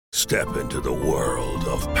Step into the world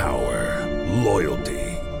of power, loyalty,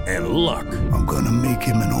 and luck. I'm gonna make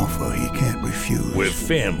him an offer he can't refuse. With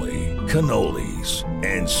family, cannolis,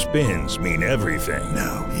 and spins mean everything.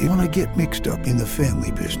 Now, you wanna get mixed up in the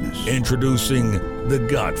family business. Introducing The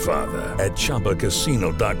Godfather at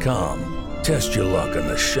ChumbaCasino.com. Test your luck in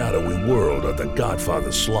the shadowy world of The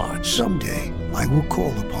Godfather slot. Someday, I will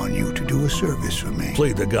call upon you to do a service for me.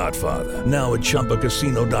 Play The Godfather now at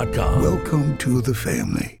ChumbaCasino.com. Welcome to the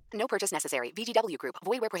family. No purchase necessary. VGW Group.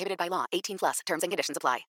 Void where prohibited by law. 18 plus. Terms and conditions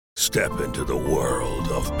apply. Step into the world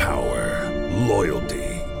of power, loyalty,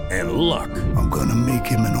 and luck. I'm gonna make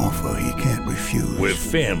him an offer he can't refuse. With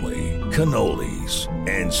family, cannolis,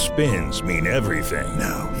 and spins mean everything.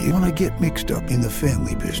 Now, you wanna get mixed up in the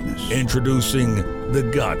family business. Introducing The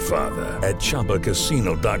Godfather at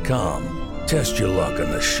ChumbaCasino.com. Test your luck in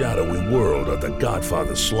the shadowy world of The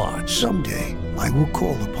Godfather slot. Someday, I will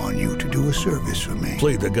call upon you to do a service for me.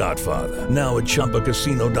 Play The Godfather now at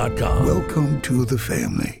ChumbaCasino.com. Welcome to the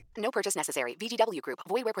family. No purchase necessary. VGW Group.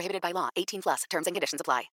 Void where prohibited by law. 18 plus. Terms and conditions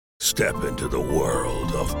apply. Step into the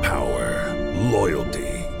world of power, loyalty,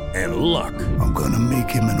 and luck. I'm gonna make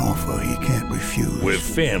him an offer he can't refuse. With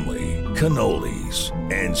family, cannolis,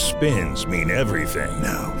 and spins mean everything.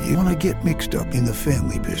 Now, you wanna get mixed up in the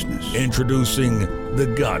family business. Introducing The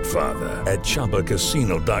Godfather at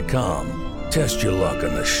ChumbaCasino.com. Test your luck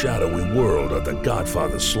in the shadowy world of The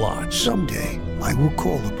Godfather slot. Someday, I will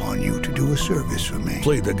call upon you to do a service for me.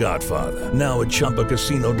 Play The Godfather now at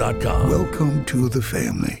ChumbaCasino.com. Welcome to the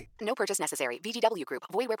family. No purchase necessary. VGW Group.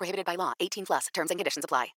 Void where prohibited by law. 18 plus. Terms and conditions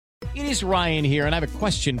apply. It is Ryan here, and I have a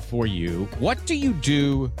question for you. What do you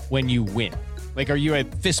do when you win? Like, are you a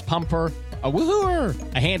fist pumper, a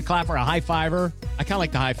woohooer, a hand clapper, a high fiver? I kind of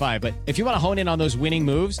like the high five, but if you want to hone in on those winning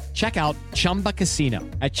moves, check out Chumba Casino.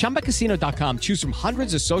 At ChumbaCasino.com, choose from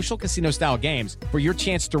hundreds of social casino-style games for your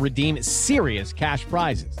chance to redeem serious cash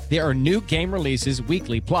prizes. There are new game releases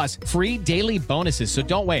weekly, plus free daily bonuses, so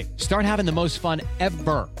don't wait. Start having the most fun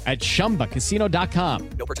ever at ChumbaCasino.com.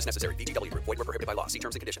 No purchase necessary. VGW Group. Void where prohibited by law. See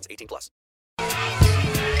terms and conditions. 18 plus.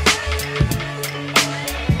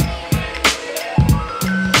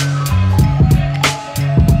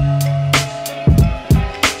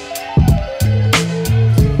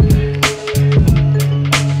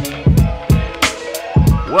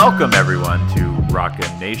 Welcome, everyone, to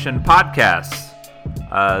Rockin' Nation Podcasts.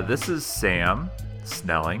 This is Sam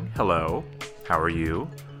Snelling. Hello. How are you?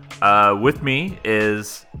 With me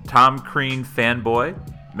is Tom Crean fanboy,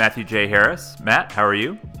 Matthew J. Harris. Matt, how are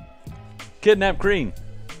you? Kidnap Crean.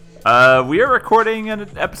 We are recording an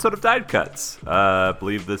episode of Dive Cuts. I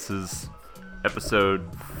believe this is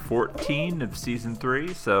episode 14 of season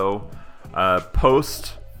 3. So,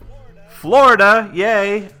 post Florida,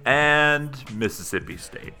 yay, and Mississippi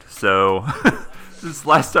State. So, since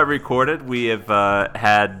last time recorded, we have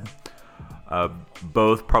had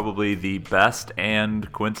both probably the best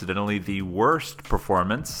and coincidentally the worst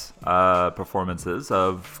performances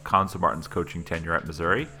of Cuonzo Martin's coaching tenure at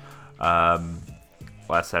Missouri.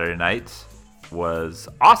 Last Saturday night was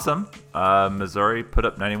awesome. Missouri put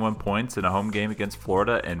up 91 points in a home game against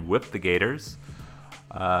Florida and whipped the Gators.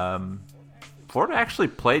 Florida actually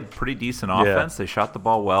played pretty decent offense. They shot the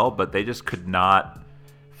ball well, but they just could not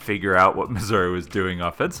figure out what Missouri was doing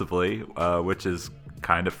offensively, which is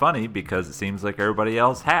kind of funny because it seems like everybody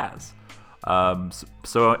else has.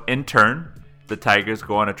 So in turn, the Tigers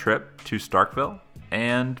go on a trip to Starkville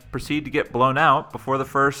and proceed to get blown out before the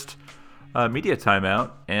first media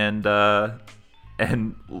timeout and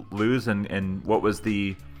lose in what was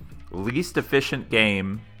the least efficient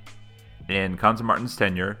game in Cuonzo Martin's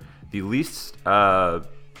tenure, the least amount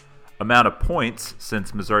of points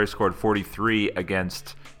since Missouri scored 43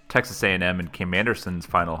 against Texas A&M in Kim Anderson's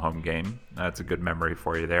final home game. That's a good memory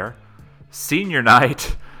for you there. Senior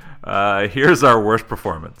night, here's our worst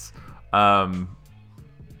performance. So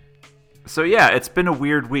yeah, it's been a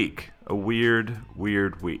weird week. A weird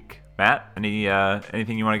week. Matt,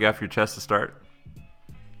 anything you want to get off your chest to start?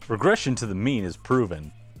 Regression to the mean is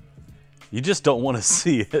proven. You just don't want to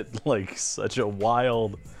see it like such a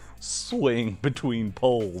wild swing between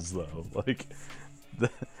poles, though. Like,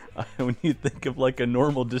 when you think of like a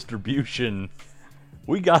normal distribution,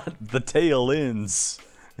 we got the tail ends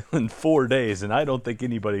in 4 days, and I don't think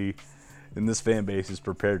anybody in this fan base is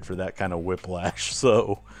prepared for that kind of whiplash.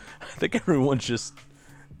 So I think everyone's just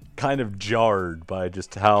kind of jarred by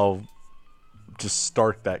just how just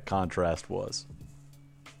stark that contrast was.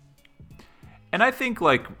 And I think,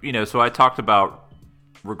 like, so I talked about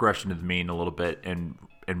regression to the mean a little bit in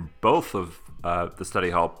both of the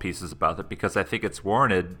study hall pieces about it, because I think it's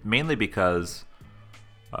warranted, mainly because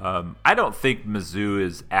I don't think Mizzou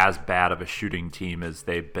is as bad of a shooting team as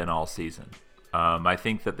they've been all season. I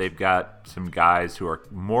think that they've got some guys who are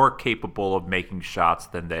more capable of making shots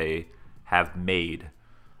than they have made,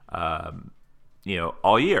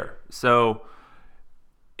 all year. So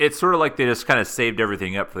it's sort of like they just kind of saved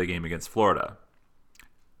everything up for the game against Florida.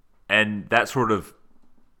 And that sort of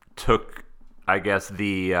took, I guess,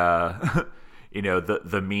 the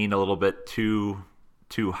the mean a little bit too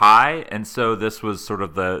high, and so this was sort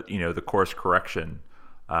of the course correction,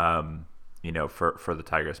 for the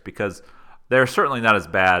Tigers, because they're certainly not as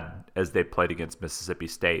bad as they played against Mississippi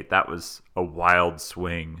State. That was a wild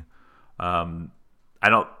swing. I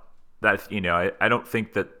don't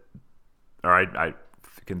think that, or I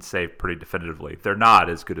can say pretty definitively, they're not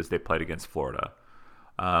as good as they played against Florida.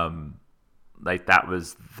 That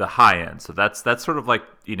was the high end. So that's sort of like,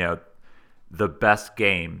 the best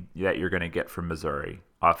game that you're going to get from Missouri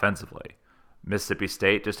offensively. Mississippi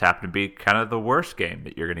State just happened to be kind of the worst game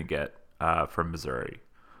that you're going to get from Missouri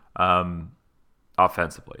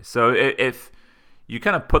offensively. So if you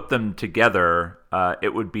kind of put them together,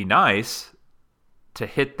 it would be nice to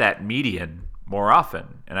hit that median more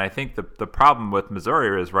often. And I think the problem with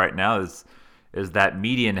Missouri is right now is that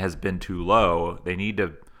median has been too low. They need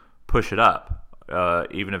to push it up,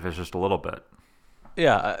 even if it's just a little bit.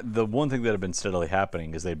 Yeah, the one thing that had been steadily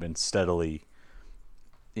happening is they've been steadily,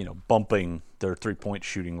 bumping their three-point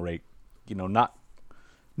shooting rate, not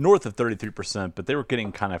north of 33%, but they were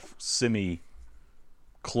getting kind of semi-close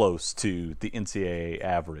to the NCAA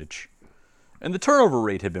average. And the turnover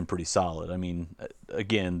rate had been pretty solid. I mean,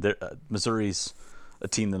 again, Missouri's a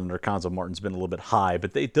team that under Cuonzo Martin's been a little bit high,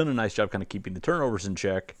 but they've done a nice job kind of keeping the turnovers in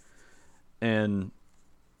check. And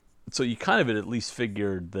so you kind of at least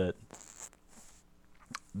figured that,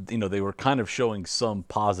 they were kind of showing some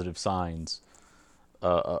positive signs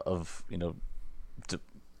of, at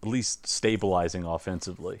least stabilizing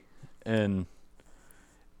offensively. And,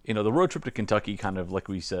 the road trip to Kentucky, kind of like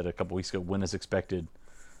we said a couple weeks ago, went as expected.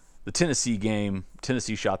 The Tennessee game,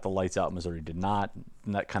 Tennessee shot the lights out, Missouri did not,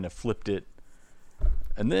 and that kind of flipped it.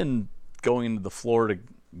 And then going into the Florida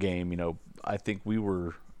game, I think we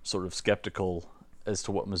were sort of skeptical as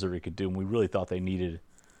to what Missouri could do, and we really thought they needed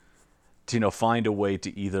to, find a way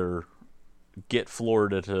to either get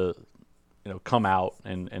Florida to, come out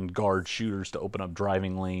and guard shooters to open up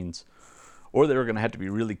driving lanes, or they were going to have to be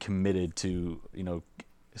really committed to,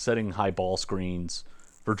 setting high ball screens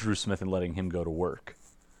for Drew Smith and letting him go to work.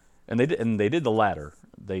 And they did the latter.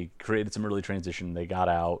 They created some early transition. They got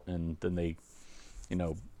out, and then they,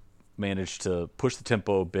 managed to push the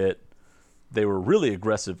tempo a bit. They were really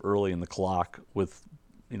aggressive early in the clock with,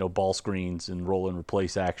 ball screens and roll and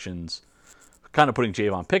replace actions, kind of putting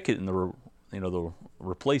Javon Pickett in the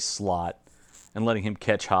replace slot and letting him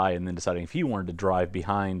catch high, and then deciding if he wanted to drive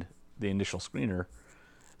behind the initial screener.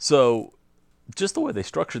 So just the way they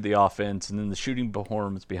structured the offense and then the shooting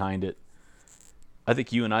performance behind it, I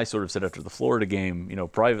think you and I sort of said after the Florida game,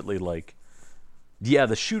 privately, like, yeah,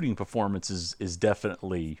 the shooting performance is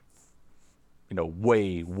definitely,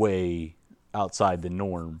 way, way outside the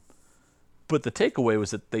norm. But the takeaway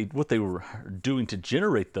was that what they were doing to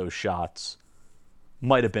generate those shots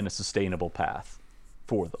might have been a sustainable path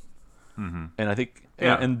for them. Mm-hmm. And I think,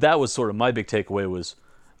 and that was sort of my big takeaway was,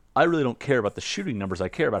 I really don't care about the shooting numbers. I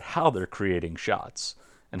care about how they're creating shots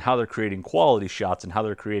and how they're creating quality shots and how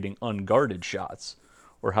they're creating unguarded shots,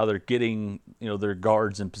 or how they're getting, their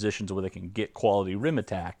guards in positions where they can get quality rim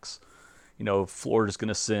attacks. Florida's going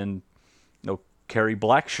to send, Kerry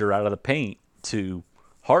Blackshear out of the paint to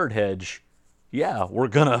hard hedge. Yeah, we're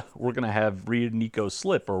gonna have Reed Nico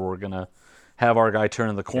slip, or we're gonna have our guy turn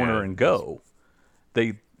in the corner and go.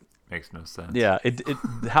 They makes no sense. Yeah, it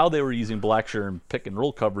how they were using Blackshear and pick and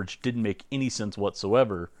roll coverage didn't make any sense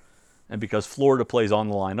whatsoever. And because Florida plays on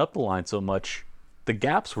the line, up the line so much, the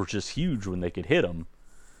gaps were just huge when they could hit them.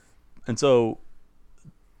 And so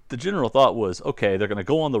the general thought was, okay, they're going to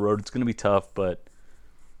go on the road. It's going to be tough, but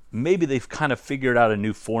maybe they've kind of figured out a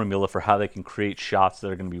new formula for how they can create shots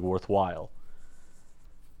that are going to be worthwhile.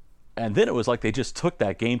 And then it was like they just took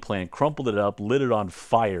that game plan, crumpled it up, lit it on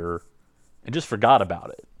fire, and just forgot about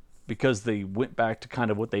it. Because they went back to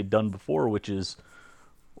kind of what they'd done before, which is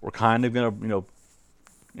we're kind of going to,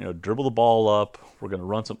 dribble the ball up. We're going to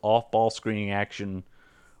run some off-ball screening action.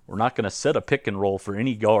 We're not going to set a pick and roll for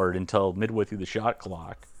any guard until midway through the shot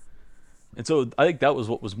clock. And so I think that was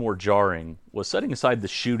what was more jarring, was setting aside the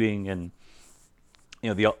shooting and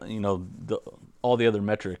all the other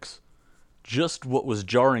metrics. Just what was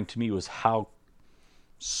jarring to me was how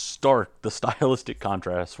stark the stylistic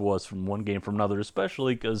contrast was from one game from another,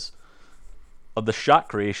 especially because of the shot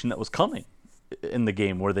creation that was coming. in the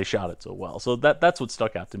game where they shot it so well. So that's what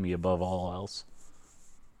stuck out to me above all else.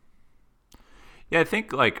 Yeah, I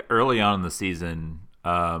think like early on in the season,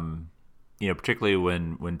 particularly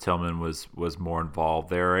when Tillman was more involved,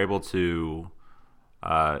 they were able to,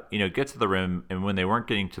 get to the rim, and when they weren't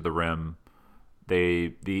getting to the rim,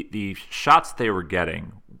 the shots they were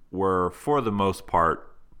getting were for the most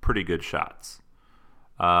part pretty good shots.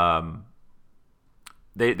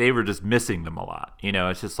 They were just missing them a lot.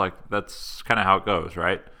 It's just like that's kind of how it goes,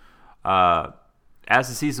 right? As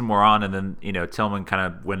the season wore on, and then Tillman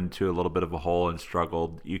kind of went into a little bit of a hole and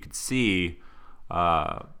struggled. You could see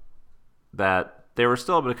that they were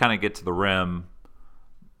still able to kind of get to the rim,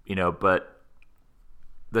 but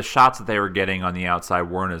the shots that they were getting on the outside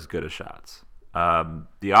weren't as good as shots.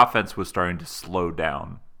 The offense was starting to slow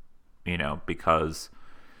down, because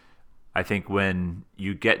I think when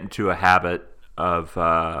you get into a habit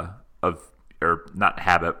or not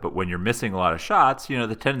habit, but when you're missing a lot of shots,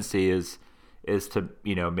 the tendency is to,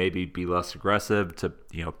 maybe be less aggressive, to,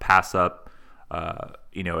 pass up,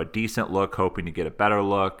 a decent look, hoping to get a better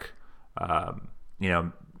look.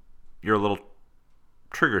 You're a little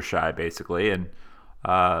trigger shy basically. And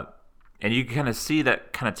you kind of see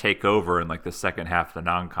that kind of take over in like the second half of the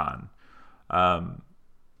non-con.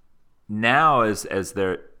 Now as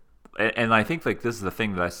they're, and I think like this is the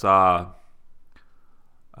thing that I saw,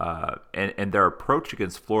 and their approach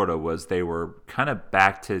against Florida was they were kind of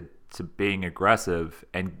back to being aggressive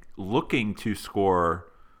and looking to score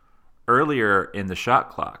earlier in the shot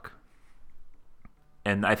clock.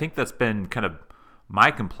 And I think that's been kind of my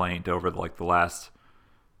complaint over like the last,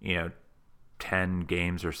 10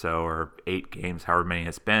 games or so, or 8 games, however many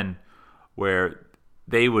it's been, where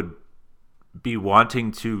they would be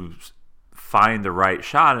wanting to find the right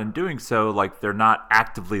shot, and doing so like they're not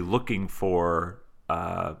actively looking for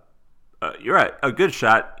you're right, a good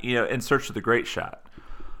shot, in search of the great shot.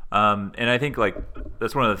 And I think like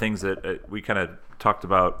that's one of the things that we kind of talked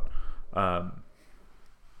about. I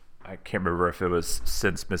can't remember if it was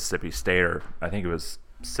since Mississippi State or I think it was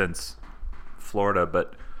since Florida,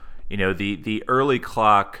 but the early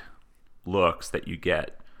clock looks that you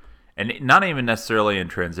get, and not even necessarily in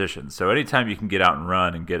transition. So anytime you can get out and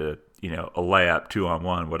run and get a layup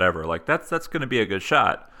 2-on-1, whatever, like that's going to be a good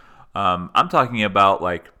shot. I'm talking about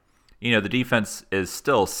like, the defense is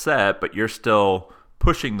still set, but you're still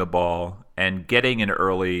pushing the ball and getting an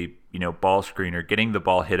early, ball screener, getting the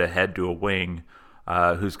ball hit ahead to a wing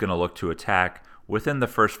who's going to look to attack within the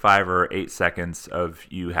first 5 or 8 seconds of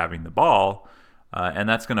you having the ball. And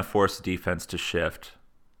that's going to force the defense to shift,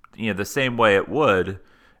 the same way it would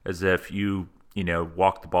as if you,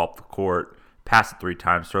 walk the ball up the court, pass it 3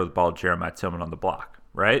 times, throw the ball to Jeremiah Tillman on the block,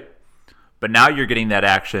 right? But now you're getting that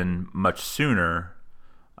action much sooner.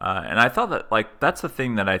 And I thought that, like, that's the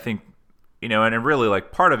thing that I think, and it really,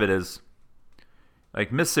 like, part of it is,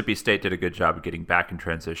 like, Mississippi State did a good job of getting back in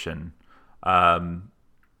transition.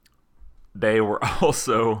 They were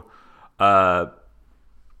also,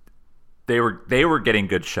 they were getting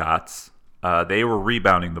good shots. They were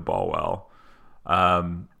rebounding the ball well.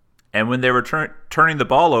 And when they were turning the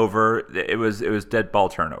ball over, it was dead ball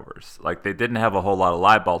turnovers. Like, they didn't have a whole lot of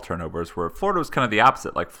live ball turnovers, where Florida was kind of the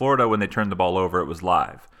opposite. Like, Florida, when they turned the ball over, it was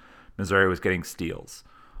live. Missouri was getting steals.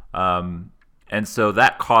 And so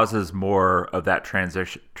that causes more of that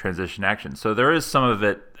transition action. So there is some of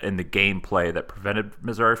it in the gameplay that prevented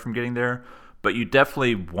Missouri from getting there, but you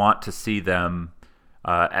definitely want to see them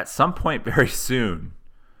at some point very soon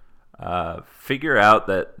figure out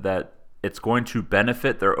that it's going to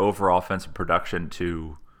benefit their overall offensive production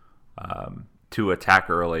to attack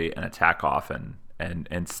early and attack often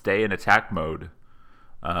and stay in attack mode.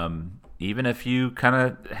 Even if you kind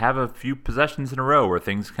of have a few possessions in a row where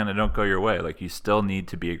things kind of don't go your way, like, you still need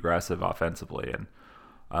to be aggressive offensively. And,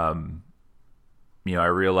 I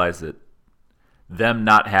realize that them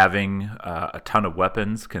not having a ton of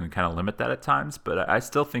weapons can kind of limit that at times, but I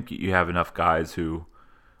still think you have enough guys who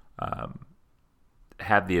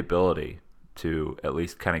have the ability to at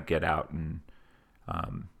least kind of get out and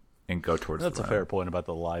go towards That's the a rim. fair point about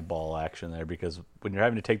the live ball action there, because when you're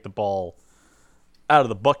having to take the ball out of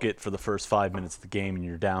the bucket for the first 5 minutes of the game and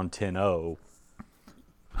you're down 10-0,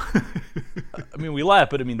 I mean, we laugh,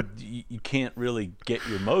 but I mean, you can't really get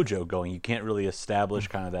your mojo going. You can't really establish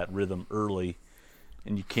kind of that rhythm early,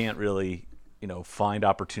 and you can't really, find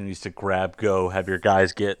opportunities to grab, go, have your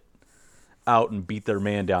guys get out and beat their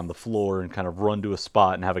man down the floor and kind of run to a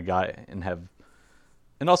spot and have a guy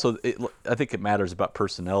and also I think it matters about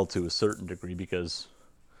personnel to a certain degree, because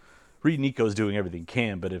Reed Nico's doing everything he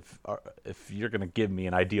can, but if you're going to give me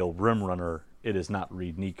an ideal rim runner, it is not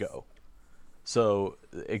Reed Nico. So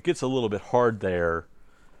it gets a little bit hard there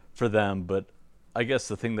for them. But I guess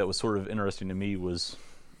the thing that was sort of interesting to me was,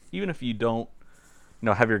 even if you don't,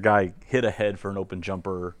 have your guy hit ahead for an open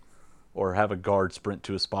jumper, or have a guard sprint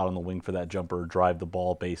to a spot on the wing for that jumper, drive the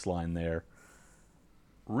ball baseline there,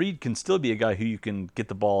 Reed can still be a guy who you can get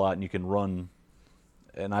the ball out and you can run,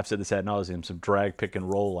 and I've said this ad nauseum, some drag pick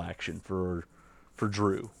and roll action for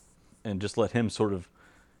Drew, and just let him sort of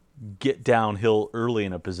get downhill early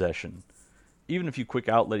in a possession. Even if you quick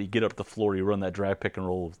outlet, you get up the floor, you run that drag pick and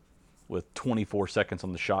roll with 24 seconds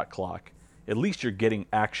on the shot clock, at least you're getting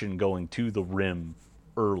action going to the rim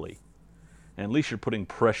early. And at least you're putting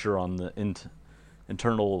pressure on the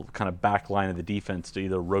internal kind of back line of the defense to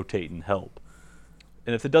either rotate and help.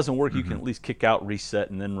 And if it doesn't work, you can at least kick out, reset,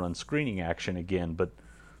 and then run screening action again. But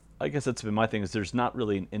I guess that's been my thing, is there's not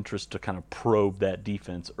really an interest to kind of probe that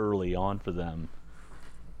defense early on for them.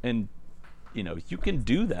 And, you can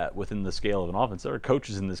do that within the scale of an offense. There are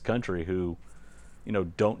coaches in this country who,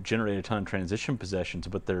 don't generate a ton of transition possessions,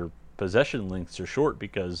 but their possession lengths are short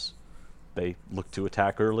because they look to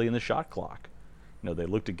attack early in the shot clock. They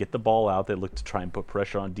look to get the ball out. They look to try and put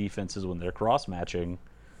pressure on defenses when they're cross-matching.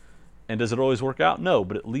 And does it always work out? No,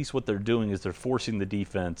 but at least what they're doing is they're forcing the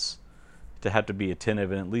defense to have to be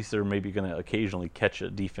attentive, and at least they're maybe going to occasionally catch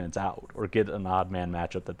a defense out or get an odd man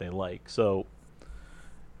matchup that they like. So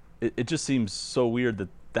it just seems so weird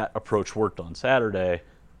that approach worked on Saturday,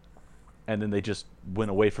 and then they just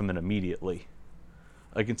went away from it immediately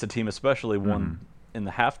against a team, especially one in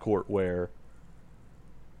the half court where,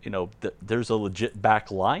 there's a legit back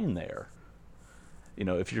line there.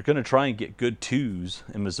 If you're going to try and get good twos,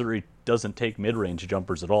 and Missouri doesn't take mid-range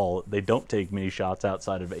jumpers at all, they don't take many shots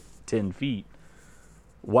outside of 10 feet,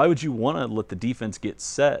 why would you want to let the defense get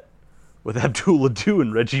set with Abdul Adu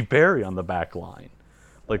and Reggie Berry on the back line?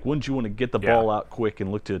 Like, wouldn't you want to get the ball out quick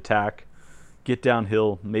and look to attack, get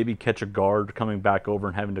downhill, maybe catch a guard coming back over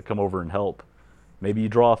and having to come over and help? Maybe you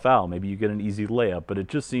draw a foul, maybe you get an easy layup, but it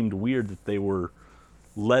just seemed weird that they were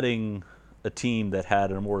letting a team that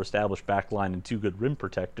had a more established back line and two good rim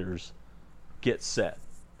protectors get set.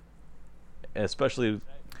 Especially...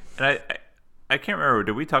 And I can't remember,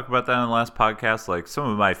 did we talk about that in the last podcast? Like, some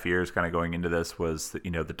of my fears kind of going into this was, that,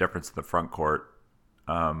 the difference in the front court,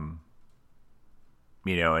 and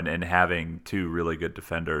having two really good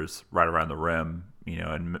defenders right around the rim,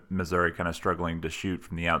 and Missouri kind of struggling to shoot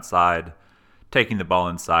from the outside, taking the ball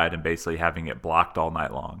inside and basically having it blocked all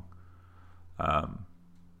night long.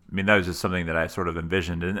 That was just something that I sort of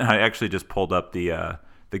envisioned, and I actually just pulled up the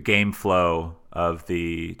game flow of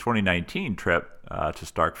the 2019 trip to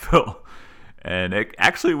Starkville, and it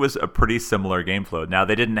actually was a pretty similar game flow. Now,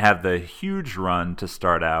 they didn't have the huge run to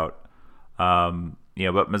start out,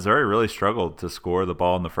 but Missouri really struggled to score the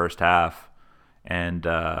ball in the first half, and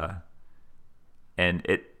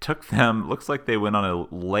it took them. Looks like they went on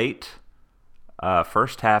a late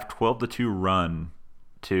first half 12-2 run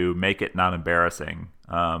to make it not embarrassing,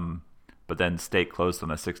 but then stayed close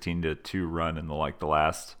on a 16-2 run in the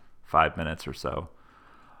last 5 minutes or so.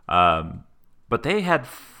 But they had,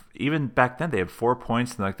 even back then, they had 4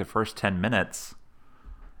 points in the first 10 minutes,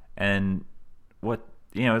 and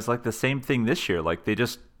it's like the same thing this year. Like, they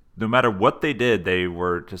just, no matter what they did, they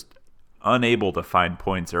were just unable to find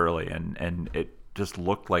points early, and it just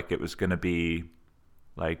looked like it was going to be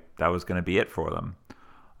that was going to be it for them.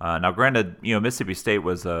 Now, granted, Mississippi State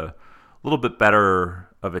was a little bit better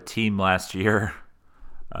of a team last year.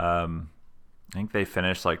 I think they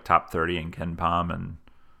finished top 30 in KenPom, and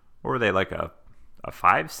or were they a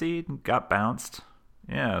 5 seed and got bounced?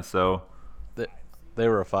 Yeah, so they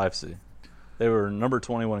were a 5 seed. They were number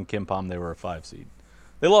 21 in KenPom. They were a 5 seed.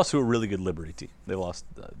 They lost to a really good Liberty team. They lost,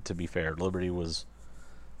 to be fair. Liberty was,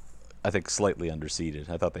 I think, slightly underseeded.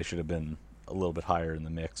 I thought they should have been a little bit higher in the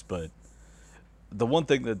mix, but the one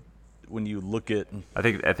thing that when you look at, I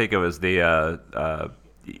think it was the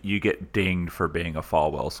you get dinged for being a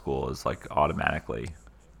Falwell school is automatically,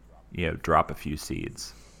 drop a few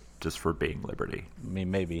seeds just for being Liberty. I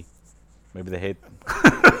mean, maybe they hate.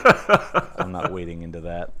 I'm not wading into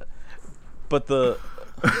that, but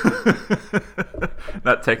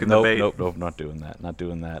not taking the bait. Nope, not doing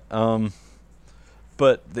that.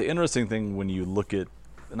 But the interesting thing when you look at,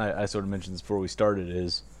 and I sort of mentioned this before we started,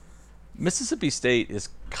 is Mississippi State is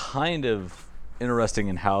kind of interesting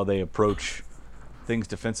in how they approach things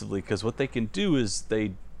defensively, because what they can do is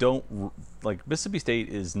they don't, Mississippi State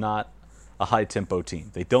is not a high-tempo team.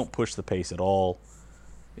 They don't push the pace at all.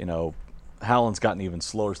 Howland's gotten even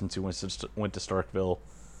slower since he went to Starkville,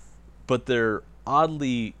 but they're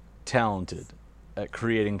oddly talented at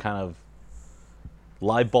creating kind of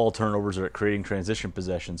live ball turnovers are at creating transition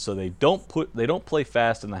possessions, so they don't play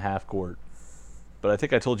fast in the half court. But I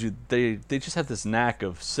think I told you they just have this knack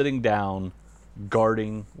of sitting down,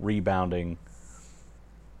 guarding, rebounding,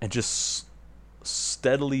 and just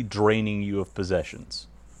steadily draining you of possessions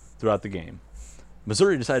throughout the game.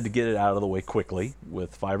 Missouri decided to get it out of the way quickly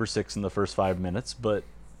with 5 or 6 in the first 5 minutes, but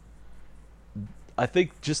I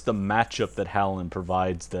think just the matchup that Howland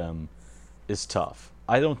provides them is tough.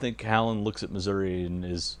 I don't think Howland looks at Missouri and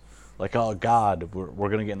is like, oh, God, we're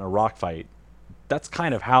going to get in a rock fight. That's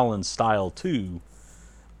kind of Howland's style, too.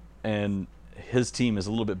 And his team is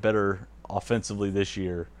a little bit better offensively this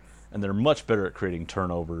year, and they're much better at creating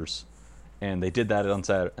turnovers. And they did that on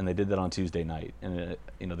Saturday, and they did that on Tuesday night. And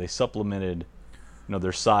they supplemented,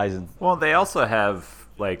 their size. And well, they also have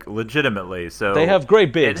legitimately. So they have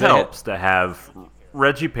great bigs. It helps to have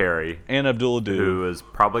Reggie Perry and Abdul Adu, who is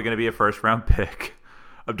probably going to be a first-round pick.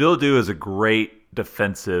 Abdul Adu is a great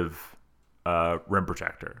defensive rim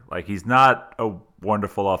protector. He's not a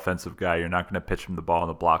wonderful offensive guy. You're not going to pitch him the ball in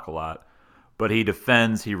the block a lot, but he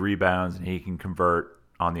defends, he rebounds, and he can convert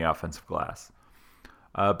on the offensive glass.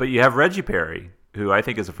 But you have Reggie Perry, who I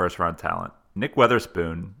think is a first-round talent. Nick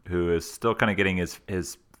Weatherspoon, who is still kind of getting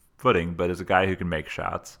his footing, but is a guy who can make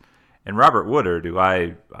shots. And Robert Woodard, who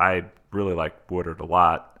I really like Woodard a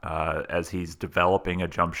lot as he's developing a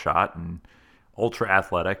jump shot and ultra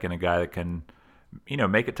athletic and a guy that can,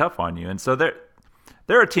 make it tough on you. And so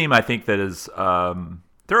they're a team I think that is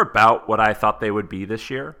they're about what I thought they would be this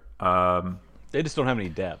year. They just don't have any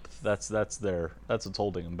depth. That's what's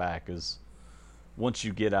holding them back. Is once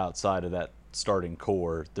you get outside of that starting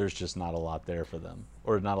core, there's just not a lot there for them,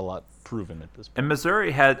 or not a lot proven at this point. And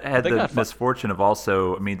Missouri had the misfortune of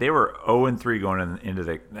also, they were 0-3 going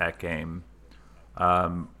into that game.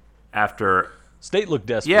 After State looked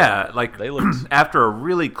desperate. Yeah, they looked after a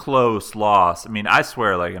really close loss. I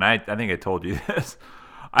swear, and I think I told you this.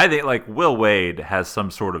 I think Will Wade has some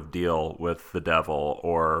sort of deal with the devil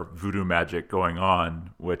or voodoo magic going on,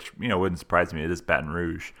 which wouldn't surprise me. It is Baton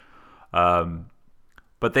Rouge,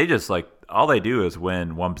 but they just all they do is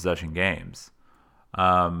win one possession games.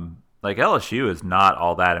 LSU is not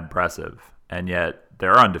all that impressive, and yet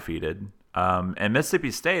they're undefeated. And Mississippi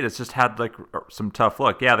State has just had some tough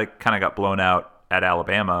luck. Yeah, they kind of got blown out at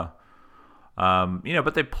Alabama,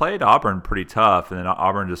 but they played Auburn pretty tough, and then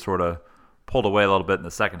Auburn just sort of pulled away a little bit in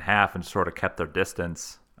the second half and sort of kept their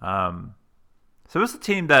distance. So it was a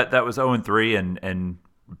team that was 0-3 and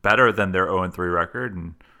better than their 0-3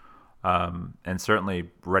 record, and certainly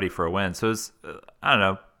ready for a win. So it was, I don't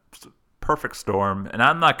know, perfect storm. And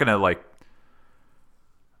I'm not gonna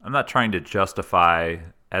I'm not trying to justify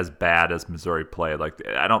as bad as Missouri played.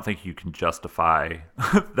 I don't think you can justify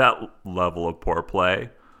that level of poor play.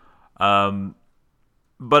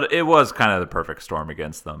 But it was kind of the perfect storm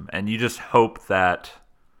against them. And you just hope that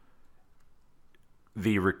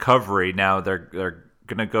the recovery, now they're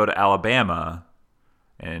going to go to Alabama,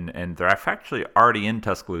 and they're actually already in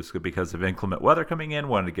Tuscaloosa because of inclement weather coming in,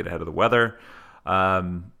 wanted to get ahead of the weather.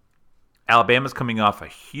 Alabama's coming off a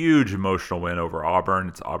huge emotional win over Auburn.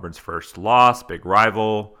 It's Auburn's first loss, big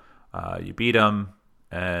rival. You beat them,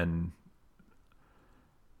 and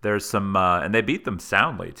there's some, and they beat them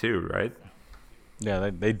soundly too, right?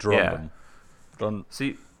 Yeah, they drove them.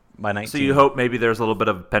 By 19. So you hope maybe there's a little bit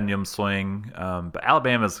of a pendulum swing. But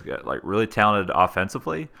Alabama's really talented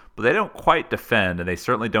offensively, but they don't quite defend, and they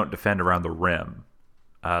certainly don't defend around the rim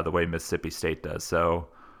the way Mississippi State does. So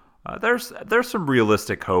there's some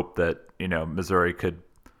realistic hope that Missouri could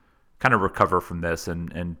kind of recover from this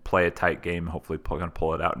and play a tight game. Hopefully, going to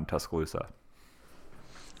pull it out in Tuscaloosa.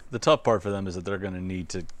 The tough part for them is that they're going to need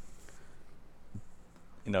to.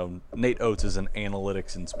 Nate Oates is an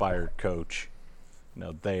analytics-inspired coach.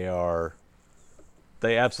 They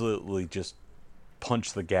absolutely just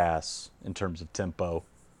punch the gas in terms of tempo.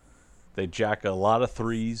 They jack a lot of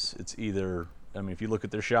threes. It's either, if you look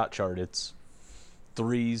at their shot chart, it's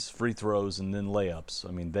threes, free throws, and then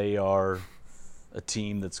layups. They are a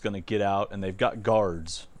team that's going to get out, and they've got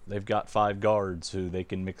guards. They've got 5 guards who they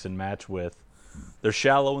can mix and match with. They're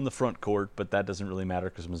shallow in the front court, but that doesn't really matter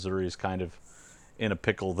because Missouri is kind of in a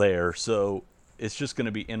pickle there. So it's just going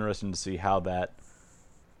to be interesting to see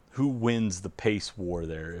who wins the pace war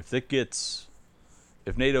there. If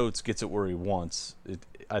Nate Oates gets it where he wants,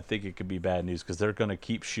 I think it could be bad news because they're going to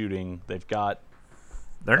keep shooting. They've got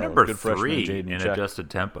they're number 3 in adjusted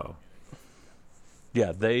tempo.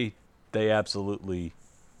 Yeah, they absolutely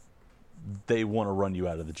want to run you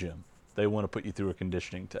out of the gym. They want to put you through a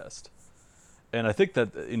conditioning test. And I think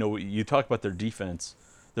that you talk about their defense.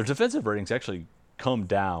 Their defensive ratings actually come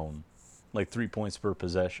down like 3 points per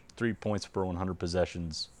possession, 3 points per 100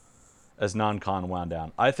 possessions as non-con wound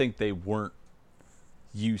down. I think they weren't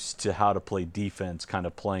used to how to play defense kind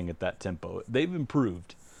of playing at that tempo. They've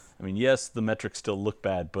improved. I mean, yes, the metrics still look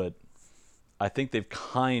bad, but I think they've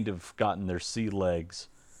kind of gotten their sea legs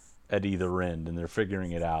at either end, and they're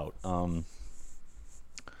figuring it out.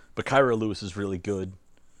 But Kyra Lewis is really good.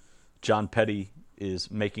 John Petty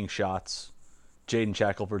is making shots. Jaden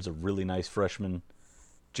Shackelford's a really nice freshman.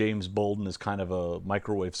 James Bolden is kind of a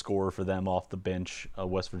microwave scorer for them off the bench, a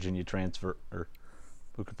West Virginia transfer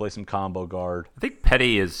who can play some combo guard. I think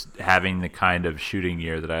Petty is having the kind of shooting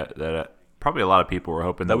year that probably a lot of people were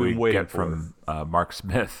hoping that we'd get from Mark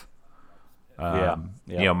Smith. You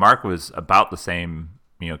know, Mark was about the same,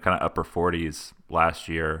 kind of upper 40s last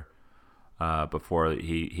year before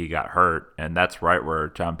he got hurt, and that's right where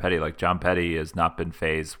John Petty has not been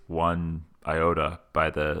phased one iota by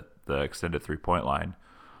the extended three-point line.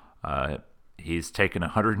 He's taken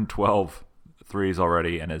 112 threes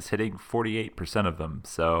already and is hitting 48% of them.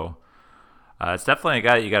 So it's definitely a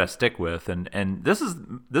guy that you got to stick with. And this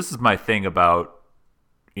is my thing about,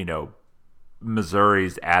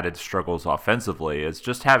 Missouri's added struggles offensively is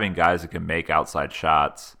just having guys that can make outside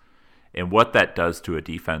shots, and what that does to a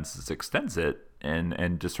defense is extends it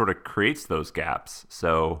and just sort of creates those gaps.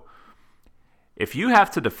 So if you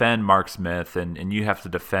have to defend Mark Smith and you have to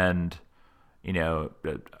defend,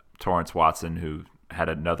 Torrance Watson, who had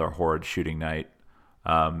another horrid shooting night,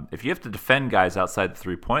 if you have to defend guys outside the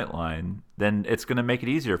three-point line, then it's going to make it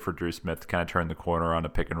easier for Drew Smith to kind of turn the corner on a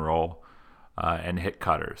pick and roll and hit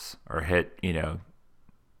cutters or hit,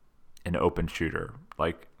 an open shooter.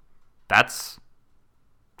 Like, that's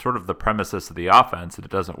sort of the premises of the offense, and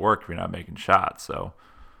it doesn't work if you're not making shots. So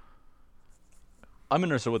I'm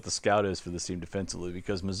interested what the scout is for this team defensively,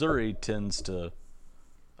 because Missouri tends to,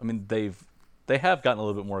 they have gotten a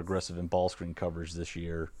little bit more aggressive in ball screen coverage this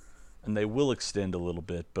year, and they will extend a little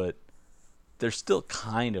bit, but they're still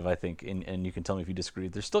kind of, I think, and you can tell me if you disagree,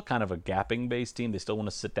 they're still kind of a gapping-based team. They still want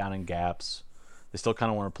to sit down in gaps. They still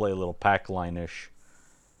kind of want to play a little pack line-ish.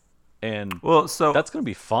 And that's going to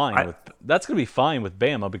be fine. That's going to be fine with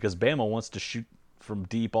Bama, because Bama wants to shoot from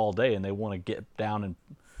deep all day, and they want to get down and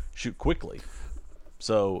shoot quickly.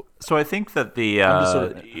 So I think that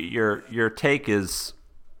your take is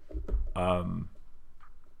a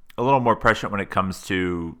little more prescient when it comes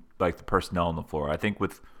to like the personnel on the floor. I think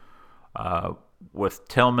with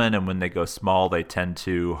Tillman, and when they go small, they tend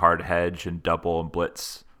to hard hedge and double and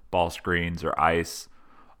blitz ball screens or ice.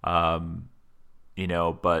 But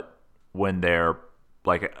when they're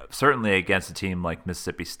like certainly against a team like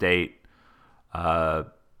Mississippi State, and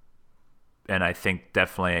I think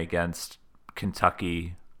definitely against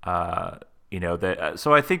Kentucky, so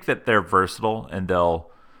I think that they're versatile, and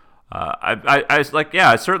they'll. I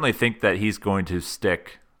certainly think that he's going to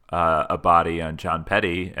stick a body on John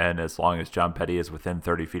Petty, and as long as John Petty is within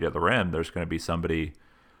 30 feet of the rim, there's going to be somebody.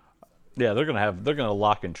 Yeah, they're going to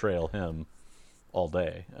lock and trail him all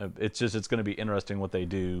day. It's going to be interesting what they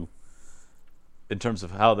do in terms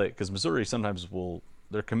of how because Missouri sometimes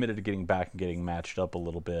they're committed to getting back and getting matched up a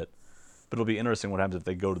little bit. But it'll be interesting what happens if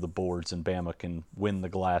they go to the boards and Bama can win the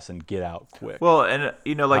glass and get out quick. Well, and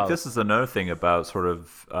this is another thing about sort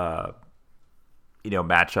of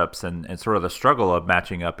matchups and sort of the struggle of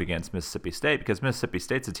matching up against Mississippi State, because Mississippi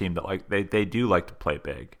State's a team that they do like to play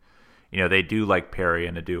big. They do like Perry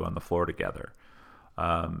and Adu on the floor together.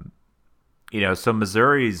 So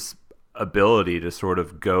Missouri's ability to sort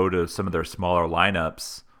of go to some of their smaller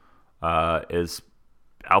lineups is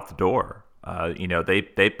out the door.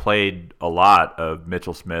 They played a lot of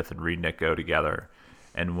Mitchell Smith and Reed Nico together,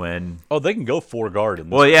 and when they can go 4 guard.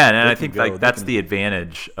 And I think that's the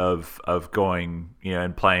advantage of going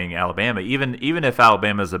and playing Alabama. Even if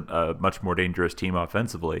Alabama is a much more dangerous team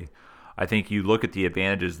offensively, I think you look at the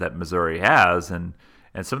advantages that Missouri has, and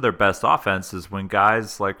some of their best offense is when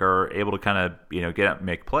guys are able to kind of get up and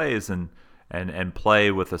make plays and play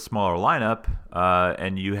with a smaller lineup,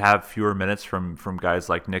 and you have fewer minutes from guys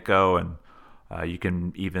like Nico, and you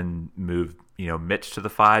can even move Mitch to the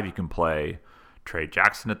 5. You can play Trey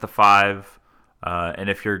Jackson at the 5, and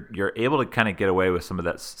if you're able to kind of get away with some of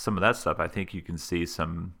that stuff, I think you can see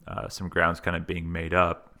some grounds kind of being made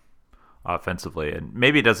up offensively. And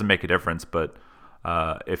maybe it doesn't make a difference, but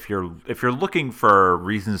if you're looking for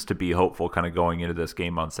reasons to be hopeful kind of going into this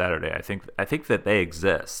game on Saturday, I think that they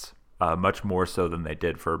exist much more so than they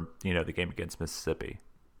did for the game against Mississippi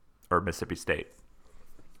or Mississippi State.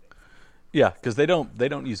 Yeah, because they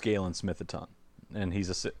don't use Galen Smith a ton, and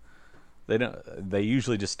they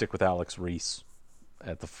usually just stick with Alex Reese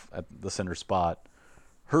at the center spot.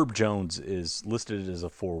 Herb Jones is listed as a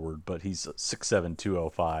forward, but he's 6'7",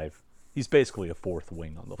 205. He's basically a fourth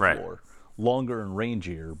wing on the floor. Longer and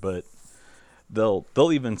rangier, but they'll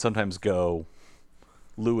even sometimes go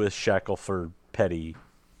Lewis, Shackelford, Petty,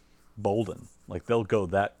 Bolden. Like, they'll go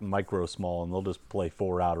that micro small, and they'll just play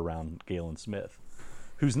 4 out around Galen Smith,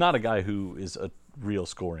 who's not a guy who is a real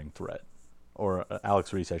scoring threat. Or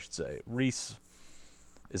Alex Reese, I should say. Reese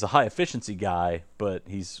is a high efficiency guy, but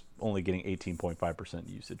he's only getting 18.5%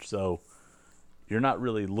 usage. So you're not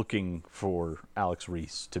really looking for Alex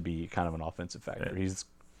Reese to be kind of an offensive factor. He's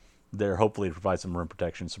there hopefully to provide some rim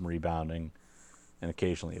protection, some rebounding, and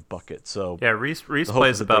occasionally a bucket. So yeah, Reese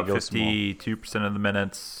plays about 52% of the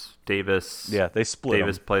minutes. Davis, they split.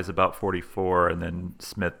 Davis plays about 44, and then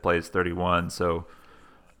Smith plays 31. So,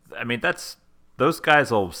 I mean, those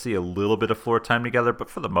guys will see a little bit of floor time together, but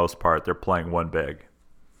for the most part, they're playing one big.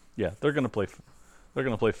 Yeah, they're gonna play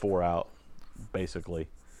 4 out, basically.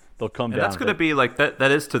 They'll come down. And that's going to be like that.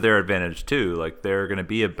 That is to their advantage too. Like, they're going to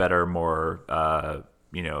be a better, more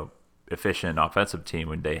efficient offensive team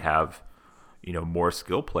when they have more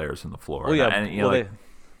skill players on the floor. Well, yeah, and,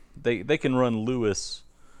 they can run Lewis.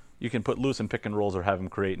 You can put Lewis in pick and rolls or have him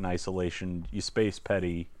create an isolation. You space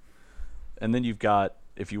Petty, and then you've got,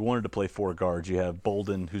 if you wanted to play 4 guards, you have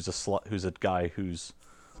Bolden, who's a guy who's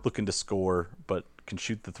looking to score but can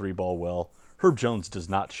shoot the 3 ball well. Herb Jones does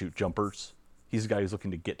not shoot jumpers. He's a guy who's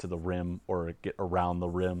looking to get to the rim or get around the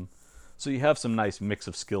rim. So you have some nice mix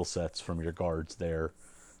of skill sets from your guards there,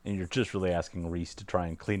 and you're just really asking Reese to try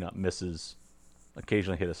and clean up misses,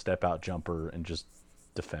 occasionally hit a step-out jumper, and just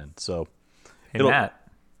defend. So, hey, Matt,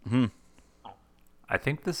 I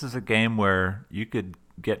think this is a game where you could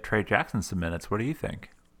get Trey Jackson some minutes. What do you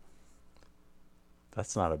think?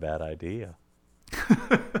 That's not a bad idea.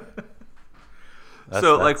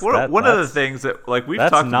 One of the things that we've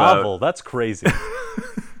that's talked novel. about. That's crazy.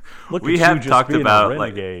 Look, we at have you just talked being about a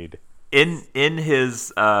renegade. in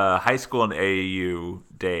his high school and AAU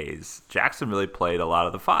days, Jackson really played a lot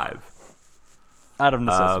of the 5 out of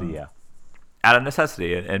necessity. Out of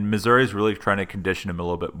necessity, and Missouri's really trying to condition him a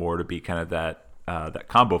little bit more to be kind of that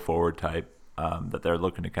combo forward type that they're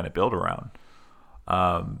looking to kind of build around.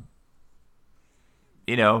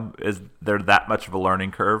 Is there that much of a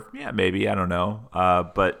learning curve? Yeah, maybe, I don't know.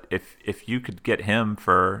 But if you could get him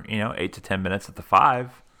for 8 to 10 minutes at the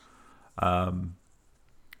 5,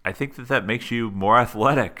 I think that makes you more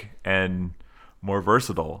athletic and more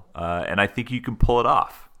versatile, and I think you can pull it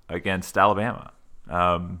off against Alabama.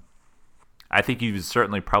 I think you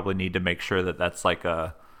certainly probably need to make sure that that's like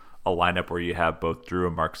a lineup where you have both Drew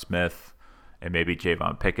and Mark Smith and maybe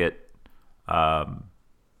Javon Pickett,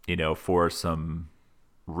 for some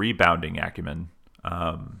rebounding acumen.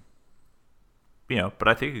 But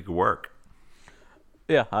I think it could work.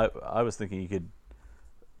 Yeah, I was thinking you could,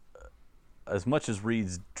 as much as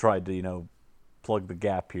Reed's tried to, plug the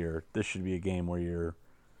gap here, this should be a game where you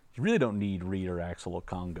really don't need Reed or Axel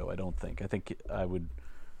Okongo, I don't think. I think I would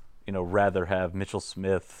rather have Mitchell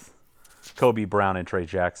Smith, Kobe Brown, and Trey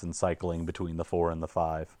Jackson cycling between the 4 and the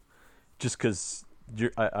 5, just because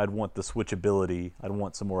I'd want the switchability. I'd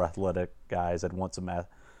want some more athletic guys. I'd want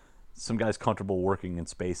some guys comfortable working in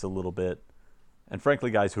space a little bit, and frankly,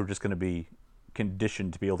 guys who are just going to be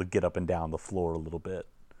conditioned to be able to get up and down the floor a little bit.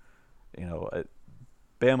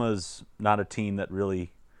 Bama's not a team that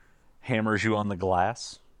really hammers you on the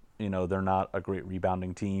glass. They're not a great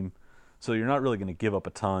rebounding team. So you're not really going to give up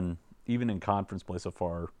a ton, even in conference play so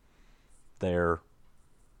far. They're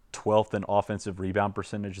 12th in offensive rebound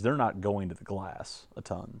percentage. They're not going to the glass a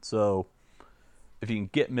ton. So if you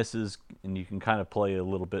can get misses and you can kind of play a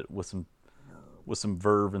little bit with some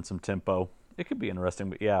verve and some tempo, it could be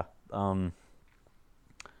interesting. But yeah,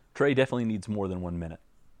 Trey definitely needs more than 1 minute.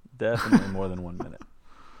 Definitely more than 1 minute.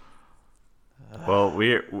 Well,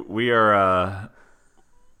 we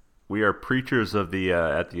are preachers of the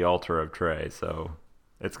at the altar of Trey, so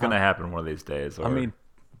it's going to happen one of these days. I mean,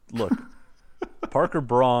 look, Parker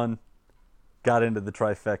Braun got into the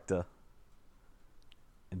trifecta,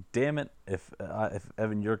 and damn it, if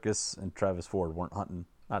Evan Yurkus and Travis Ford weren't hunting,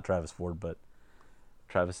 not Travis Ford, but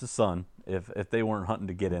Travis's son, if they weren't hunting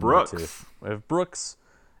to get in there too, if Brooks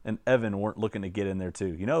and Evan weren't looking to get in there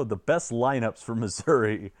too, the best lineups for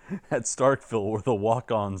Missouri at Starkville were the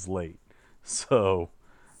walk-ons late, so.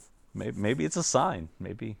 Maybe it's a sign.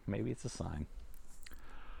 Maybe it's a sign.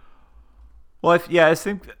 Well, I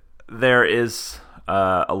think there is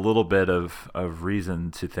a little bit of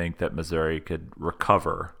reason to think that Missouri could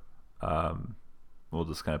recover. We'll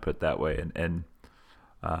just kind of put it that way,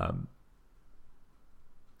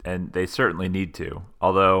 and they certainly need to.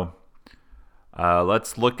 Although,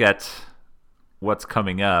 let's look at what's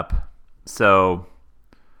coming up. So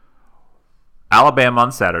Alabama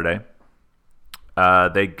on Saturday.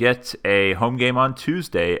 They get a home game on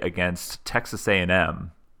Tuesday against Texas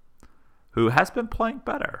A&M, who has been playing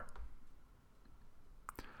better.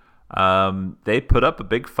 They put up a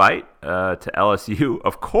big fight to LSU.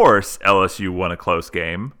 Of course, LSU won a close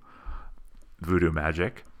game. Voodoo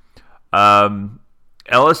magic.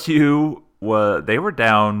 LSU they were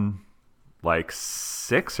down like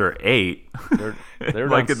 6 or 8. They're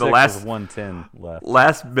like down in the 6 last with 1:10 left.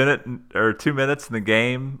 Last minute or 2 minutes in the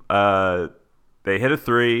game. They hit a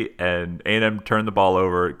 3, and A&M turned the ball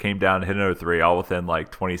over. It came down, hit another 3, all within like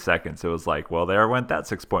 20 seconds. It was like, well, there went that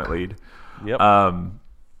 6-point lead. Yep.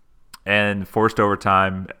 And forced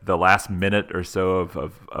overtime. The last minute or so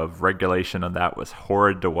of regulation on that was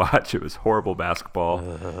horrid to watch. It was horrible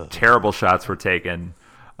basketball. Terrible shots were taken.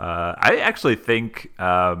 I actually think, if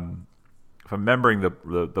I'm remembering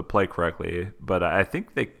the play correctly, but I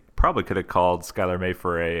think they probably could have called Skylar May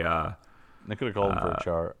for a They could have called him for a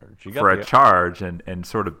charge. Charge and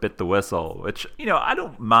sort of bit the whistle, which, I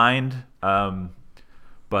don't mind.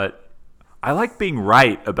 But I like being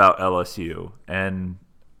right about LSU, and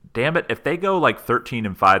damn it, if they go like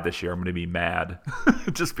 13-5 this year, I'm going to be mad,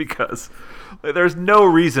 just because there's no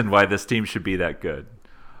reason why this team should be that good.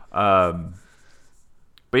 But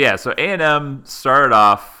yeah, so A&M started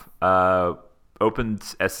off,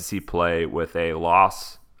 opened SEC play with a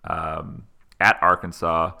loss at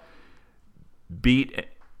Arkansas, beat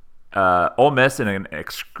Ole Miss in an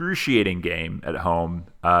excruciating game at home,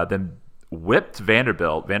 then whipped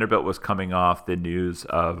Vanderbilt. Vanderbilt was coming off the news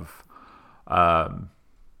of Neesmith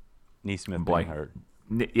being hurt.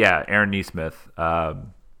 Yeah, Aaron Neesmith.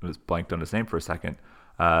 Was blanked on his name for a second.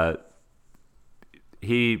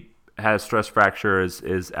 He has stress fracture,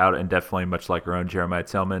 is out indefinitely, much like our own Jeremiah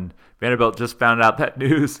Tillman. Vanderbilt just found out that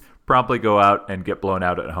news, promptly go out and get blown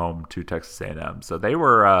out at home to Texas A&M. So they're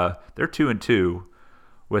 2-2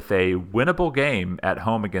 with a winnable game at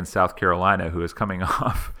home against South Carolina, who is coming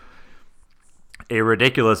off a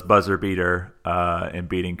ridiculous buzzer beater in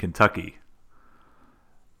beating Kentucky.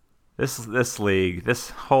 This league, this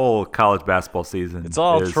whole college basketball season, it's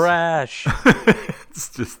all trash. It's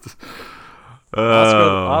just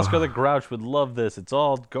Oscar the Grouch would love this. It's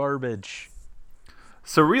all garbage.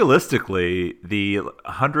 So realistically, the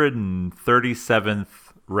 137th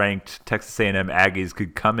ranked Texas A&M Aggies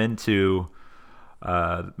could come into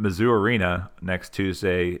Mizzou Arena next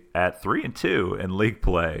Tuesday at 3-2 in league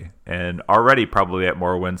play, and already probably at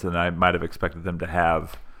more wins than I might have expected them to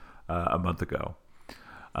have a month ago.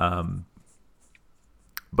 So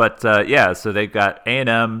they've got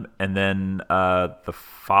A&M, and then the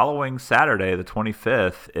following Saturday, the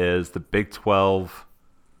 25th, is the Big 12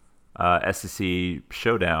 SEC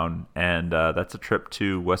showdown, and that's a trip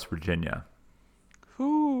to West Virginia.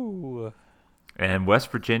 Ooh. And West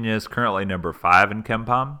Virginia is currently number 5 in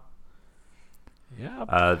KenPom.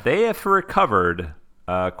 Yeah. They have recovered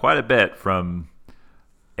quite a bit from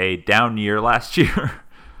a down year last year.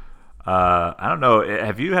 I don't know.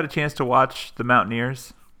 Have you had a chance to watch the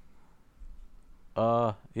Mountaineers?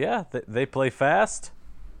 Yeah, they play fast.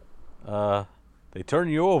 They turn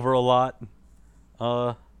you over a lot.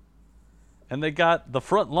 And they got the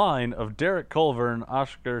front line of Derek Culver and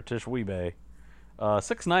Oscar Tishwibe.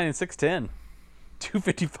 6'9" and 6'10".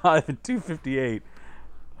 255 and 258.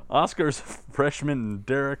 Oscar's a freshman and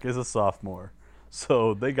Derek is a sophomore.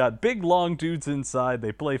 So they got big, long dudes inside.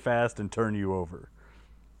 They play fast and turn you over.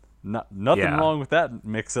 Nothing wrong with that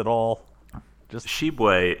mix at all. Just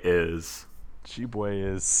Shibwe is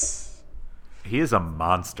he is a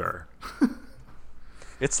monster.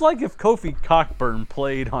 It's like if Kofi Cockburn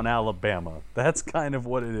played on Alabama. That's kind of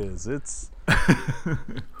what it is. It's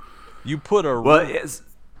you put a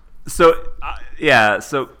so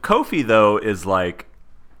Kofi though is like,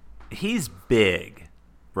 he's big,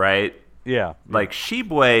 right? Yeah. Like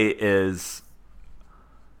Shibwe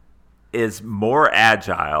is more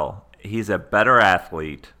agile. He's a better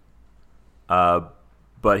athlete,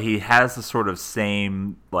 but he has the sort of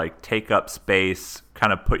same like take up space,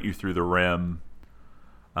 kind of put you through the rim.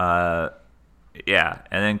 And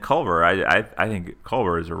then Culver, I think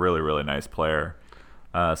Culver is a really, really nice player.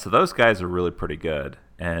 So those guys are really pretty good,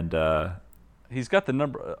 and he's got the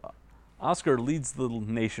number. Oscar leads the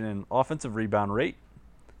nation in offensive rebound rate.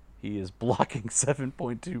 He is blocking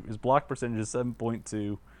 7.2. His block percentage is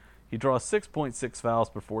 7.2. He draws 6.6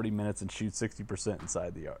 fouls per 40 minutes and shoots 60%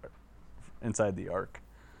 inside the arc.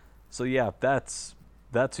 So yeah, that's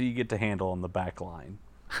who you get to handle on the back line.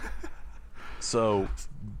 So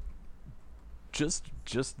just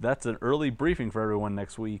that's an early briefing for everyone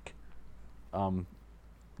next week.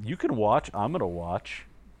 You can watch. I'm gonna watch.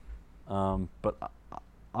 But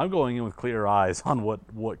I'm going in with clear eyes on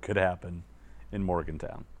what could happen in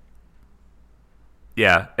Morgantown.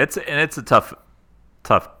 Yeah, it's a tough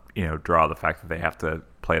draw. The fact that they have to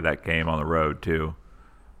play that game on the road too.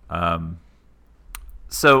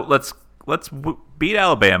 So let's beat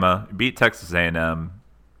Alabama, beat Texas A&M.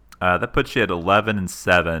 That puts you at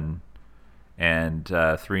 11-7 and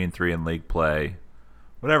 3-3 in league play.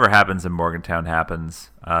 Whatever happens in Morgantown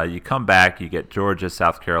happens. You come back, you get Georgia,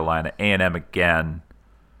 South Carolina, A&M again.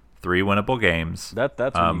 3 winnable games.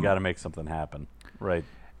 That's when you got to make something happen, right?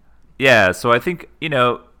 Yeah, so I think,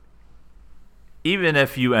 even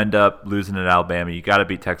if you end up losing at Alabama, you got to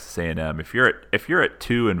beat Texas A&M. If you're at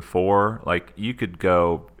 2-4, like, you could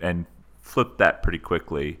go and flip that pretty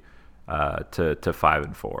quickly to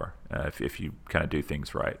 5-4 if you kind of do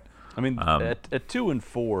things right. I mean, at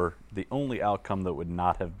 2-4, the only outcome that would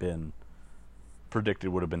not have been predicted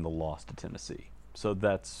would have been the loss to Tennessee. So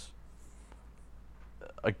that's,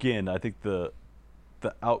 again, I think the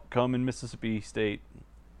outcome in Mississippi State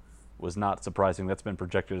was not surprising. That's been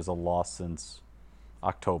projected as a loss since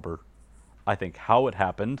October. I think how it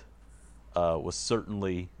happened was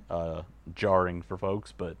certainly jarring for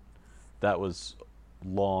folks, but that was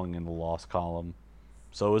long in the loss column.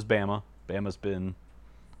 So is Bama. Bama's been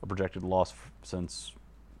a projected loss since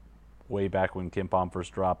way back when Kim Pom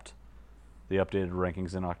first dropped the updated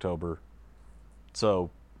rankings in October. So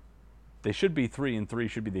they should be 3-3,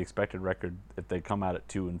 should be the expected record if they come out at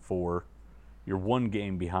 2-4. You're one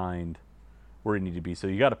game behind where you need to be, so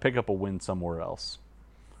you got to pick up a win somewhere else.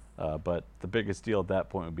 But the biggest deal at that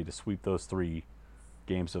point would be to sweep those 3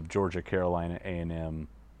 games of Georgia, Carolina, A&M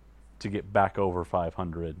to get back over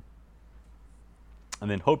 500, and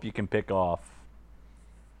then hope you can pick off,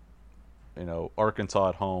 Arkansas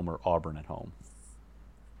at home or Auburn at home.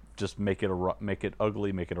 Just make it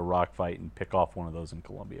ugly, make it a rock fight, and pick off one of those in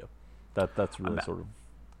Columbia. That's really sort of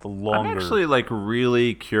the longer. I'm actually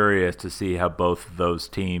really curious to see how both of those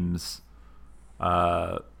teams,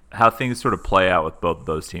 how things sort of play out with both of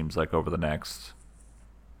those teams, like over the next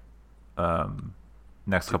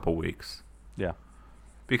couple weeks. Yeah,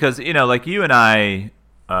 because like you and I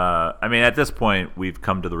mean, at this point we've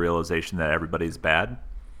come to the realization that everybody's bad.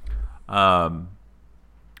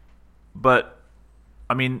 But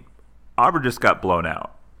I mean, Auburn just got blown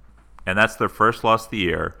out, and that's their first loss of the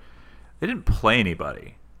year. They didn't play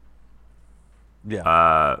anybody.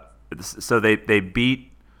 Yeah. So they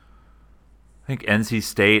beat, I think, NC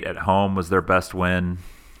State at home was their best win.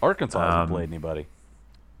 Arkansas hasn't played anybody.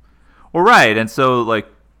 Well, right, and so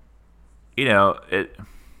it.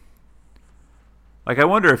 Like, I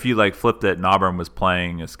wonder if you flipped it and Auburn was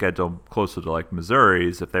playing a schedule closer to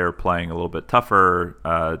Missouri's, if they were playing a little bit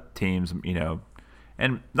tougher teams,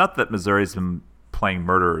 and not that Missouri's been playing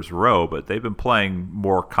Murderers Row, but they've been playing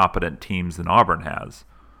more competent teams than Auburn has.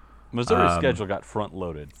 Missouri's schedule got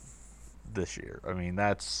front-loaded this year. I mean,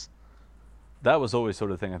 that was always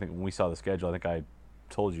sort of the thing. I think when we saw the schedule, I think I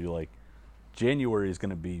told you, January is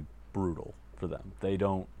going to be brutal for them. They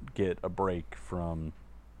don't get a break from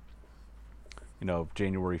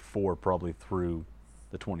January 4 probably through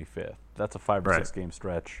the 25th. That's a 5 or 6 game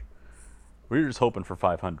stretch. We were just hoping for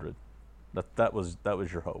 500. That was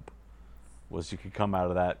your hope. Was you could come out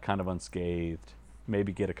of that kind of unscathed,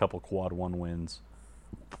 maybe get a couple quad 1 wins,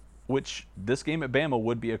 which this game at Bama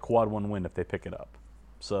would be a quad 1 win if they pick it up.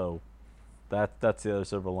 So that's the other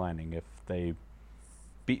silver lining. If they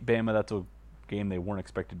beat Bama, that's a game they weren't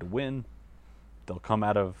expected to win. They'll come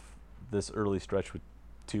out of this early stretch with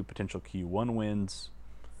 2 potential Q1 wins.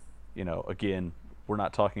 Again, we're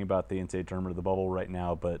not talking about the NCAA tournament of the bubble right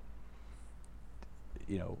now, but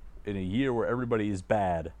in a year where everybody is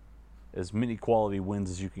bad, as many quality wins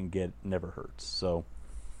as you can get never hurts. So,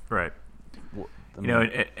 right.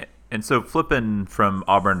 And so flipping from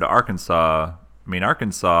Auburn to Arkansas, I mean,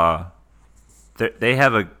 Arkansas, they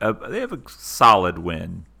have a solid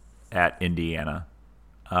win at Indiana.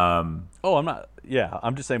 I'm not. Yeah,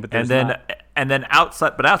 I'm just saying. But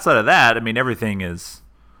outside of that, I mean, everything is.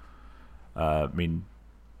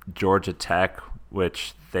 Georgia Tech,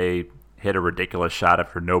 which they hit a ridiculous shot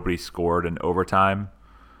after nobody scored in overtime,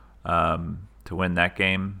 to win that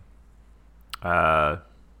game. North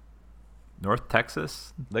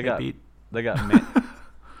Texas, they got beat.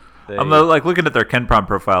 I'm looking at their KenPom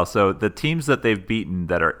profile. So the teams that they've beaten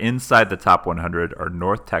that are inside the top 100 are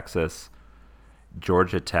North Texas,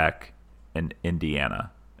 Georgia Tech, and Indiana.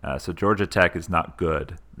 So Georgia Tech is not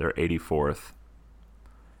good. They're 84th.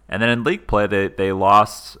 And then in league play, they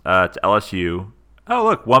lost to LSU. Oh,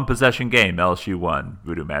 look, 1 possession game. LSU won.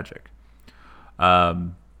 Voodoo Magic.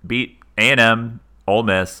 Beat A&M, Ole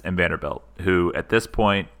Miss and Vanderbilt, who at this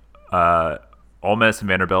point, Ole Miss and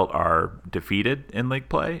Vanderbilt are defeated in league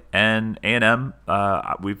play, and A&M,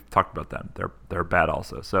 we've talked about them. They're bad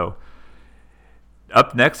also. So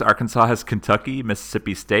up next, Arkansas has Kentucky,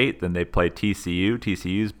 Mississippi State. Then they play TCU.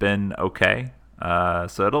 TCU's been okay.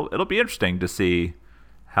 So it'll be interesting to see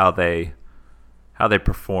how they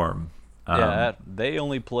perform. They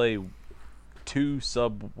only play 2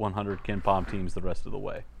 sub 100 Ken Pom teams the rest of the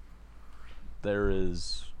way.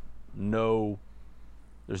 There's no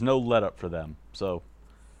let up for them. So,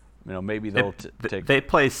 maybe they'll take. They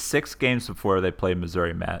play 6 games before they play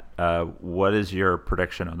Missouri, Matt. What is your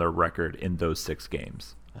prediction on their record in those 6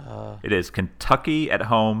 games? It is Kentucky at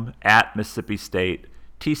home, at Mississippi State,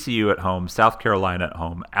 TCU at home, South Carolina at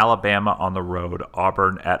home, Alabama on the road,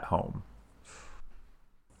 Auburn at home.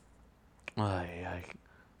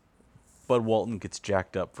 Bud Walton gets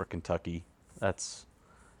jacked up for Kentucky.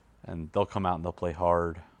 And they'll come out and they'll play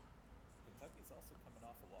hard.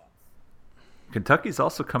 Kentucky's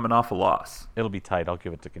also coming off a loss. It'll be tight. I'll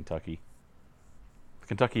give it to Kentucky.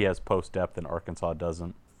 Kentucky has post depth and Arkansas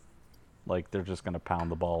doesn't. Like, they're just going to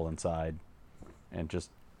pound the ball inside and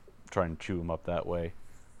just try and chew them up that way.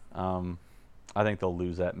 I think they'll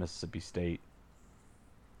lose at Mississippi State.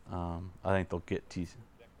 I think they'll get TCU.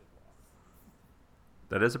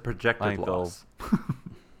 That is a projected loss.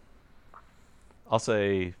 I'll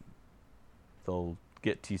say they'll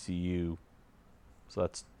get TCU. So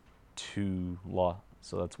that's 2 loss.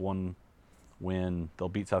 So that's 1 win. They'll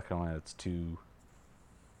beat South Carolina. That's 2.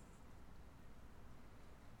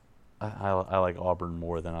 I like Auburn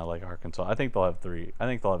more than I like Arkansas. I think they'll have 3. I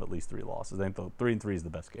think they'll have at least 3 losses. I think 3-3 is the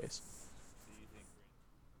best case.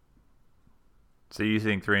 So you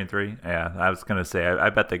think 3-3? Yeah, I was gonna say I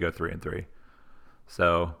bet they go 3-3.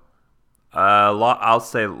 So, I'll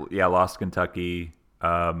say lost Kentucky,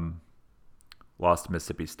 lost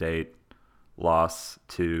Mississippi State, lost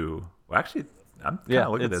to. Well, actually, I'm kind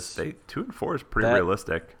of looking at this. 2-4 is pretty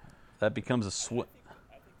realistic. That becomes a swing.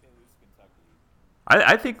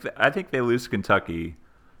 I think they lose Kentucky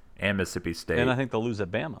and Mississippi State, and I think they'll lose at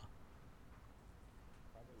Bama.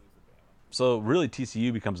 So really,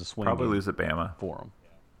 TCU becomes a swing. Probably lose at Bama for them.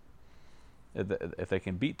 If they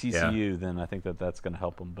can beat TCU, then I think that's going to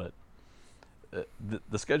help them. But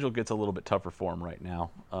the schedule gets a little bit tougher for them right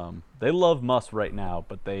now. They love Muss right now,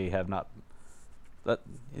 but they have not.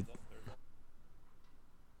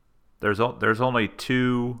 There's only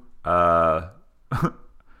 2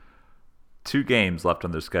 2 games left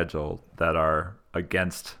on their schedule that are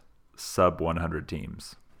against sub 100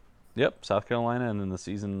 teams. Yep, South Carolina, and then the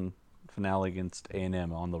season finale against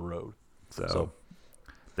A&M on the road. So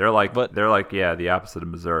they're like the opposite of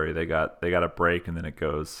Missouri. They got a break and then it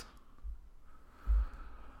goes.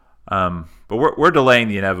 But we're delaying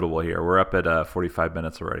the inevitable here. We're up at 45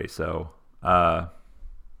 minutes already, so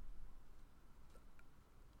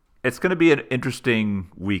it's going to be an interesting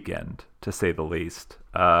weekend to say the least.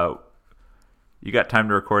 You got time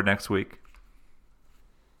to record next week?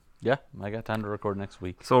 Yeah, I got time to record next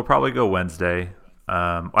week. So we'll probably go Wednesday.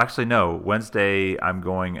 Actually, no. Wednesday, I'm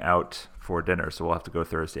going out for dinner, so we'll have to go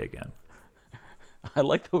Thursday again. I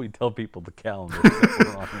like that we tell people the calendar.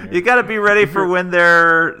 You got to be ready for when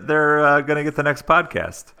they're going to get the next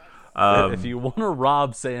podcast. If you want to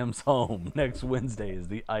rob Sam's home, next Wednesday is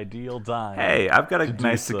the ideal time. Hey, I've got a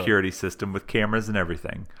nice security system with cameras and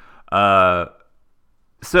everything.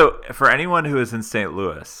 So for anyone who is in St.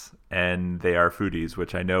 Louis and they are foodies,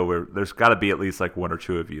 which I know there's got to be at least like 1 or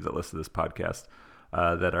 2 of you that listen to this podcast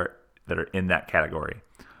that are in that category.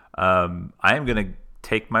 I am going to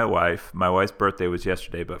take my wife. My wife's birthday was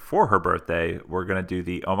yesterday, but for her birthday, we're going to do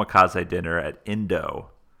the omakase dinner at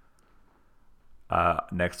Indo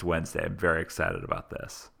next Wednesday. I'm very excited about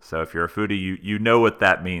this. So if you're a foodie, you know what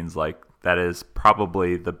that means. Like, that is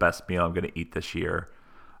probably the best meal I'm going to eat this year.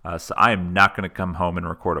 So I am not going to come home and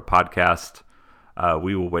record a podcast.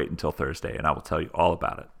 We will wait until Thursday, and I will tell you all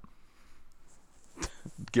about it.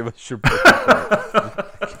 Give us your birthday.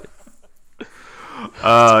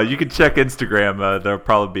 You can check Instagram. There'll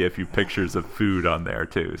probably be a few pictures of food on there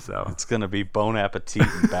too. So it's going to be Bon Appetit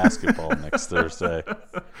and basketball next Thursday.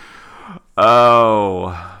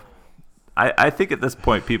 Oh, I think at this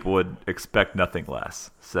point people would expect nothing less.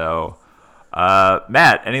 So,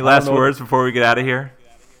 Matt, any last words before we get out of here?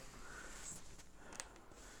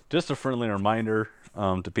 Just a friendly reminder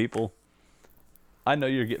to people. I know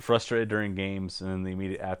you get frustrated during games and in the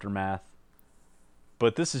immediate aftermath,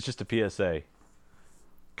 but this is just a PSA.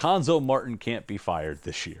 Konzo Martin can't be fired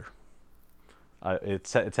this year.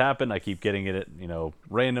 It's happened. I keep getting it,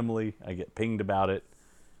 randomly. I get pinged about it.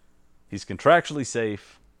 He's contractually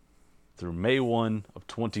safe through May 1 of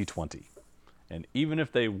 2020. And even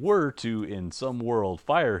if they were to, in some world,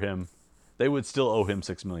 fire him, they would still owe him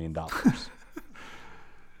 $6 million.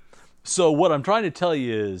 So what I'm trying to tell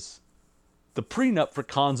you is the prenup for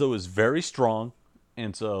Konzo is very strong.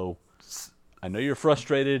 And so I know you're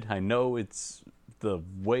frustrated. I know it's the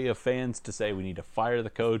way of fans to say we need to fire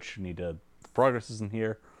the coach. The progress isn't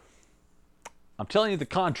here. I'm telling you, the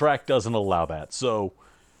contract doesn't allow that. So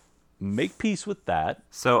make peace with that.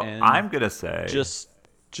 So I'm going to say...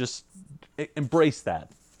 Just embrace that.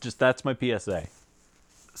 That's my PSA.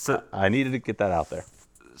 So I needed to get that out there.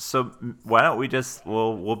 So why don't we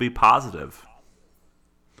we'll be positive?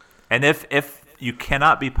 And if you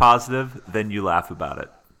cannot be positive, then you laugh about it.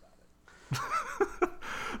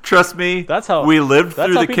 Trust me, that's how we lived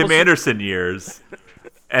through the Kim Anderson years.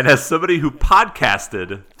 And as somebody who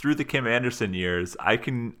podcasted through the Kim Anderson years, I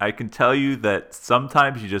can tell you that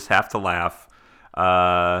sometimes you just have to laugh.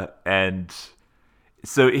 And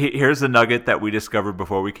so here's a nugget that we discovered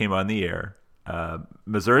before we came on the air.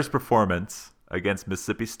 Missouri's performance against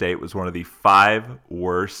Mississippi State was one of the 5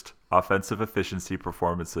 worst offensive efficiency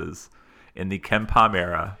performances in the Ken Pom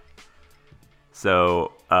era.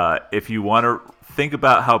 So if you want to think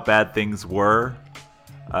about how bad things were,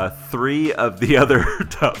 3 of the other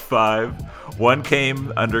top 5, 1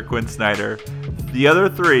 came under Quinn Snyder. The other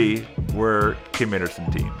 3 were Kim Anderson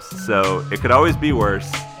teams. So it could always be worse.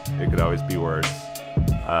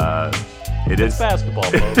 It is basketball,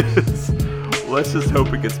 folks. Let's just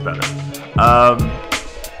hope it gets better.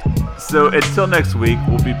 So until next week,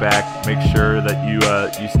 we'll be back. Make sure that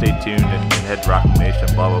you stay tuned and head Rock Nation,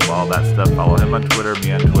 blah, blah, blah, all that stuff. Follow him on Twitter,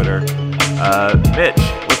 me on Twitter. Mitch,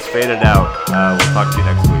 let's fade it out. We'll talk to you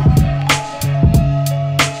next week.